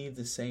believe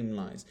the same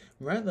lies.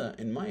 Rather,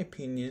 in my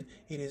opinion,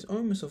 it is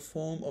almost a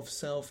form of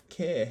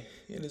self-care.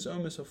 It is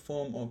almost a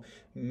form of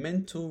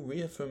mental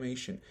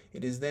reaffirmation.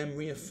 It is them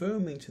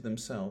reaffirming to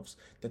themselves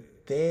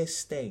that their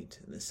state,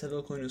 the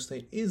settler colonial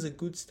state, is a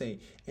good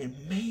state. And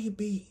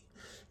maybe,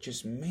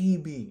 just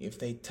maybe, if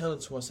they tell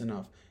it to us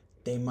enough,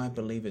 they might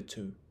believe it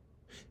too.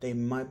 They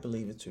might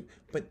believe it too.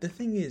 But the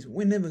thing is,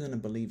 we're never going to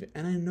believe it.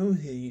 And I know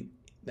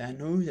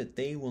that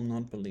they will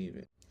not believe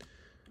it.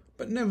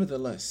 But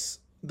nevertheless,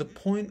 the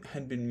point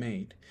had been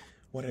made.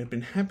 What had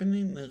been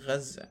happening in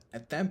Gaza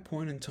at that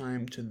point in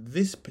time to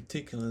this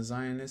particular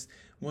Zionist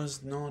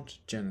was not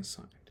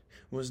genocide,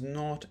 was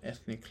not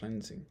ethnic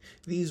cleansing.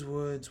 These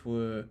words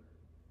were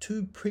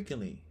too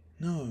prickly.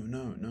 No.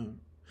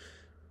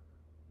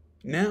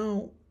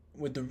 Now,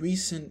 with the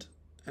recent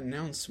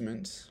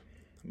announcement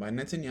by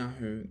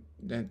Netanyahu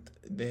that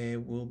there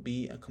will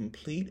be a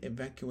complete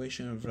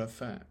evacuation of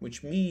Rafah,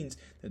 which means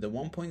that the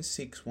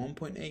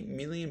 1.8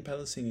 million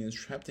Palestinians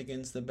trapped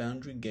against the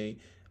boundary gate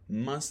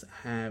must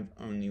have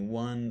only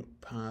one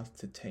path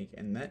to take,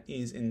 and that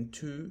is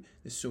into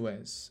the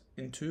Suez,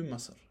 into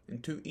Masr,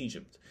 into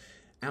Egypt,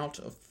 out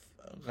of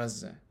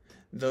Gaza.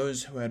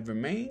 Those who had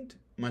remained,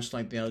 much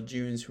like the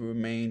Algerians who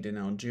remained in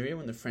Algeria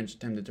when the French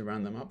attempted to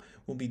round them up,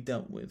 will be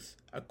dealt with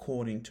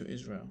according to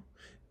Israel.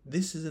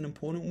 This is an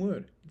important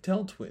word,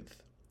 dealt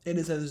with. It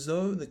is as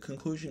though the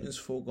conclusion is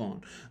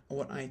foregone.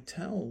 What I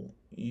tell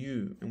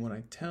you and what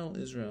I tell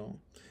Israel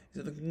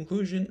is that the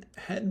conclusion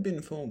had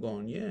been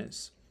foregone,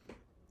 yes.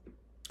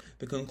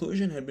 The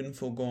conclusion had been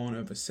foregone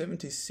over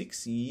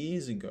 76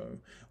 years ago,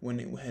 when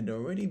it had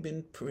already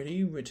been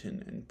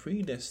pre-written and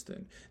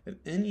predestined that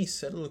any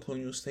settler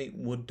colonial state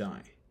would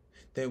die.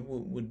 They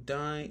would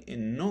die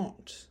in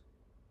not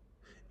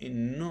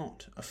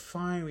a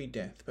fiery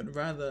death, but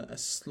rather a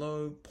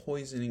slow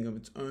poisoning of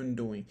its own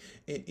doing.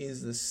 It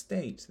is the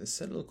states, the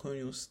settler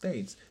colonial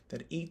states,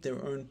 that eat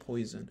their own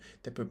poison,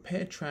 that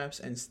prepare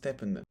traps and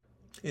step in them.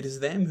 It is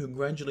them who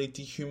gradually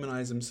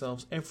dehumanize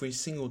themselves every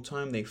single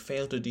time they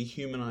fail to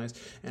dehumanize,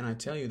 and I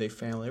tell you, they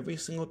fail every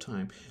single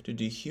time to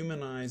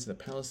dehumanize the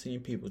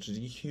Palestinian people, to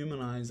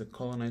dehumanize the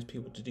colonized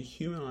people, to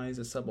dehumanize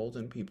the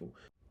subaltern people.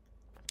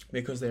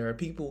 Because there are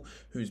people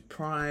whose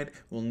pride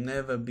will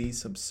never be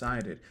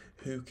subsided,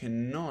 who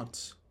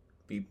cannot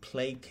be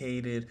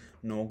placated,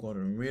 nor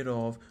gotten rid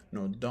of,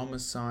 nor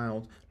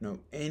domiciled, nor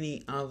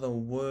any other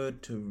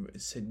word to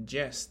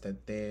suggest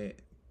that their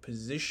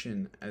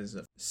position as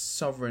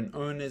sovereign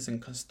owners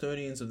and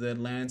custodians of their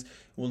lands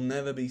will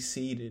never be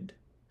ceded.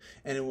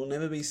 And it will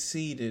never be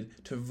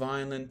ceded to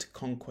violent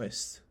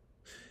conquest.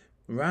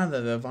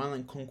 Rather, the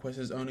violent conquest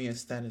is only a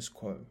status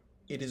quo.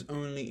 It is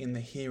only in the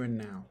here and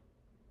now.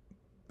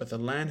 But the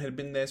land had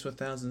been theirs for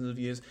thousands of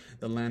years.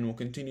 The land will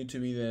continue to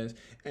be theirs.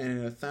 And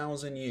in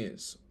 1,000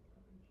 years,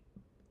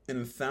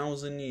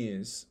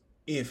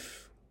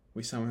 if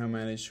we somehow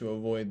manage to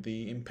avoid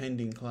the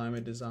impending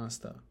climate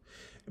disaster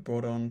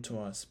brought on to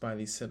us by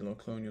these settler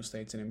colonial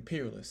states and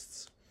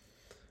imperialists,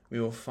 we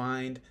will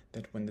find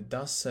that when the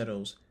dust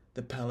settles,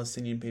 the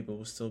Palestinian people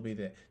will still be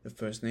there. The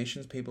First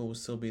Nations people will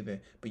still be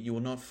there. But you will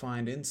not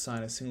find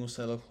inside a single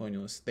settler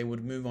colonialist. They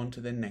would move on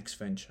to their next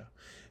venture.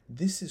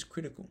 This is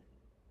critical.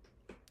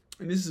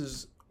 And this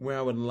is where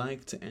I would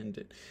like to end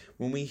it.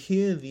 When we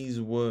hear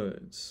these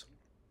words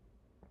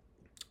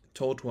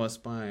told to us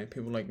by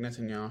people like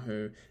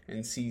Netanyahu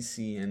and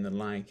Sisi and the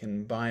like,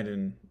 and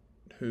Biden,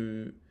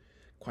 who,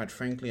 quite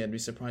frankly, I'd be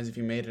surprised if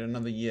he made it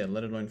another year,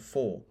 let alone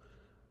 4.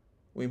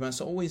 We must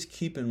always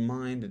keep in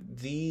mind that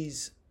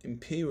these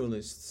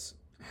imperialists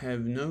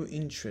have no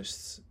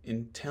interests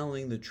in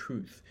telling the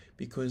truth,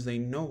 because they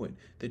know it.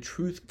 The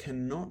truth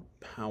cannot,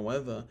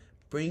 however,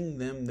 bring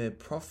them their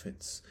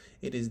profits.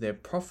 It is their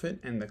profit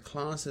and the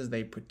classes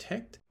they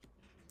protect,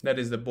 that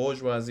is the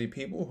bourgeoisie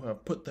people who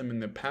have put them in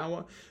their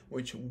power,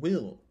 which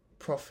will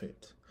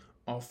profit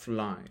off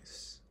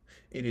lies.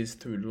 It is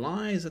through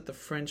lies that the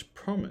French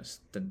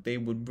promised that they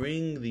would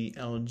bring the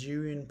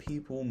Algerian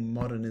people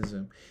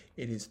modernism.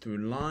 It is through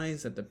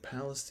lies that the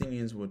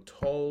Palestinians were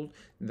told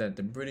that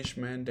the British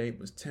mandate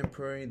was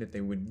temporary, that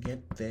they would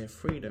get their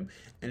freedom.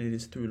 And it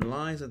is through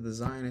lies that the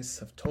Zionists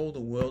have told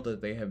the world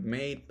that they have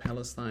made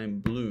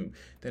Palestine bloom,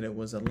 that it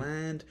was a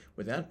land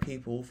without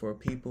people for a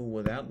people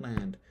without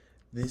land.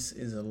 This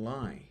is a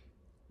lie.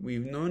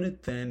 We've known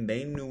it then,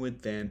 they knew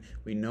it then,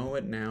 we know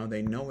it now,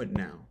 they know it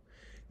now.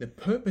 The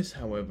purpose,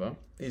 however,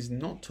 is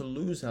not to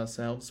lose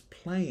ourselves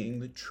playing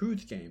the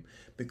truth game,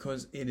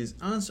 because it is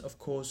us, of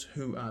course,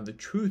 who are the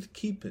truth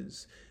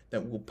keepers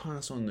that will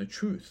pass on the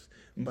truth.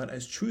 But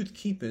as truth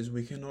keepers,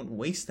 we cannot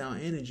waste our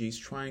energies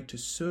trying to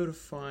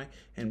certify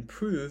and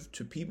prove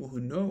to people who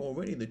know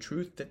already the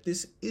truth that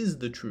this is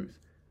the truth.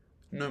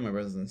 No, my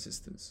brothers and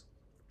sisters.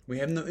 We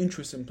have no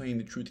interest in playing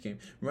the truth game.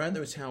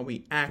 Rather, it's how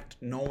we act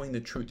knowing the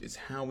truth. It's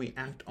how we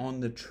act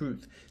on the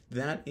truth.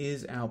 That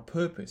is our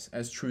purpose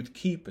as truth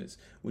keepers,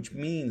 which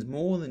means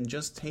more than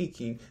just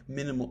taking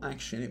minimal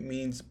action. It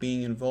means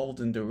being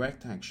involved in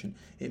direct action.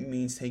 It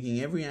means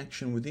taking every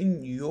action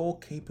within your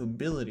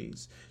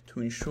capabilities to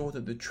ensure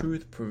that the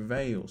truth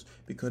prevails,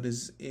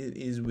 because it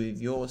is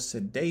with your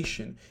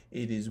sedation,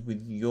 it is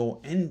with your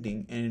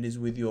ending, and it is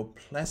with your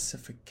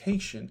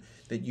pacification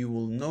that you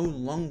will no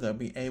longer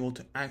be able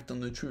to act on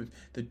the truth.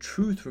 The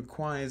truth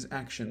requires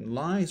action.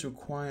 Lies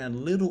require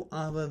little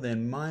other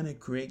than minor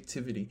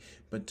creativity.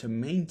 But to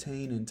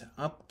maintain and to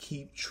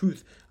upkeep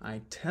truth,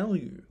 I tell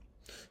you,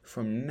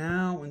 from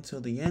now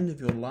until the end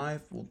of your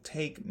life will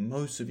take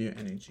most of your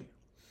energy.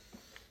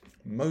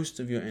 Most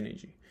of your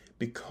energy.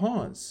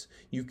 Because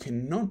you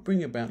cannot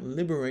bring about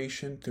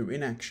liberation through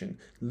inaction.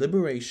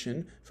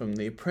 Liberation from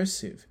the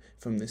oppressive,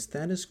 from the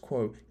status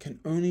quo, can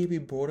only be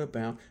brought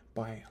about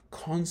by a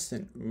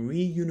constant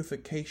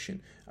reunification,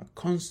 a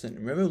constant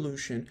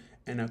revolution,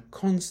 and a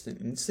constant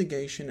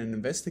instigation and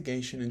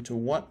investigation into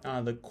what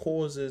are the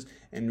causes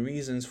and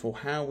reasons for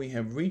how we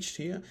have reached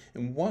here,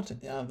 and what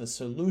are the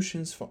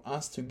solutions for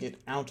us to get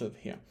out of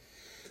here.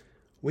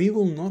 We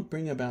will not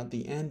bring about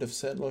the end of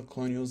settler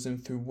colonialism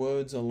through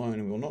words alone,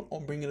 and we will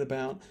not bring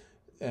about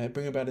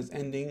its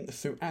ending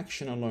through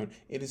action alone.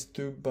 It is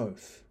through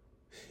both.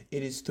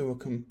 It is through a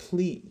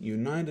complete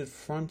united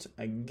front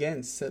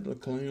against settler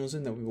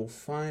colonialism that we will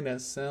find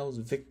ourselves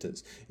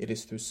victors. It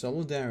is through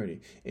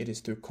solidarity. It is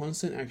through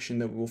constant action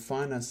that we will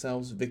find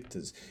ourselves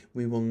victors.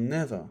 We will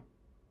never,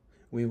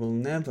 and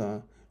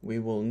we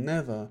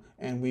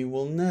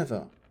will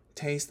never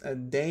taste a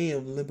day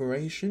of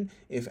liberation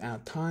if our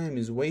time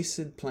is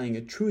wasted playing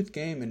a truth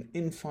game and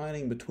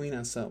infighting between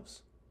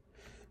ourselves.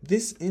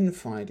 This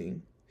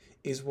infighting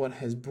is what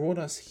has brought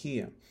us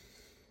here.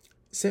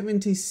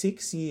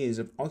 76 years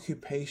of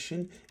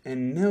occupation,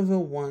 and never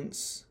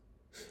once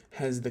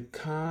has the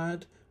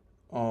card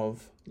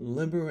of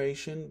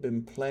liberation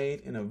been played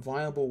in a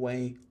viable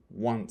way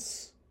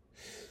once.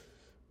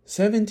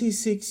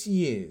 76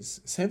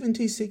 years,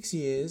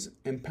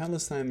 and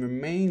Palestine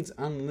remains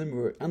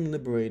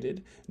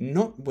unliberated,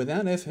 not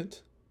without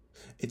effort.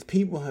 Its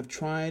people have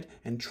tried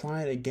and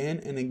tried again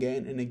and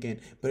again and again,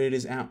 but it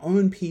is our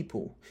own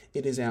people.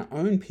 It is our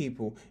own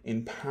people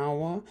in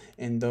power,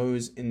 and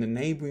those in the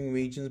neighboring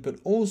regions, but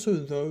also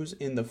those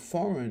in the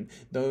foreign,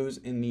 those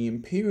in the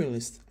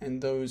imperialists,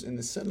 and those in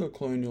the settler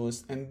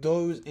colonialists, and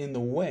those in the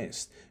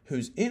West,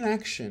 whose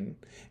inaction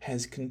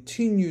has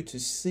continued to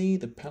see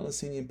the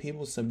Palestinian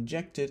people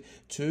subjected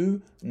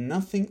to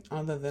nothing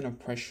other than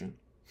oppression.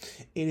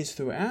 It is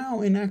through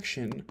our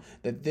inaction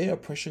that their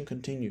oppression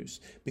continues.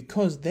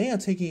 Because they are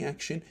taking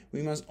action,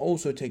 we must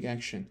also take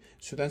action.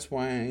 So that's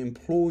why I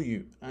implore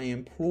you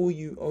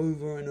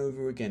over and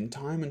over again,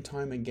 time and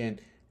time again,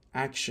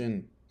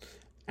 action,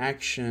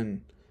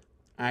 action,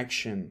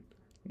 action.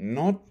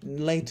 Not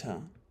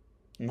later,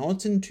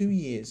 not in 2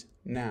 years,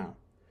 now.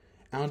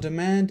 Our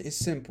demand is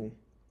simple.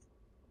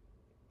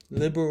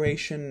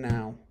 Liberation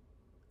now.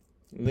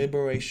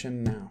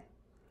 Liberation now.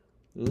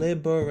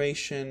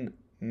 Liberation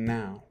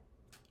now.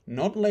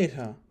 Not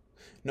later,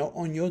 not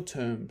on your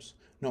terms,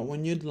 not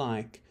when you'd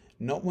like,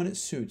 not when it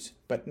suits,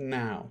 but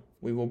now.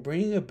 We will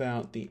bring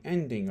about the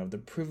ending of the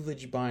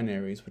privileged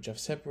binaries which have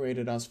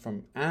separated us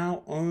from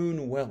our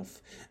own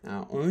wealth,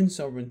 our own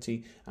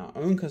sovereignty, our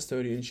own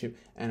custodianship,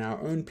 and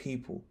our own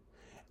people,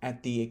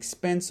 at the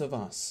expense of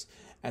us,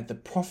 at the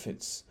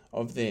profits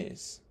of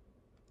theirs.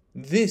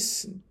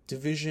 This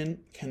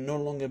division can no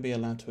longer be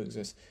allowed to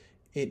exist.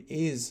 It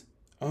is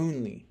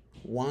only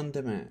one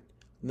demand: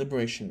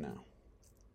 liberation now.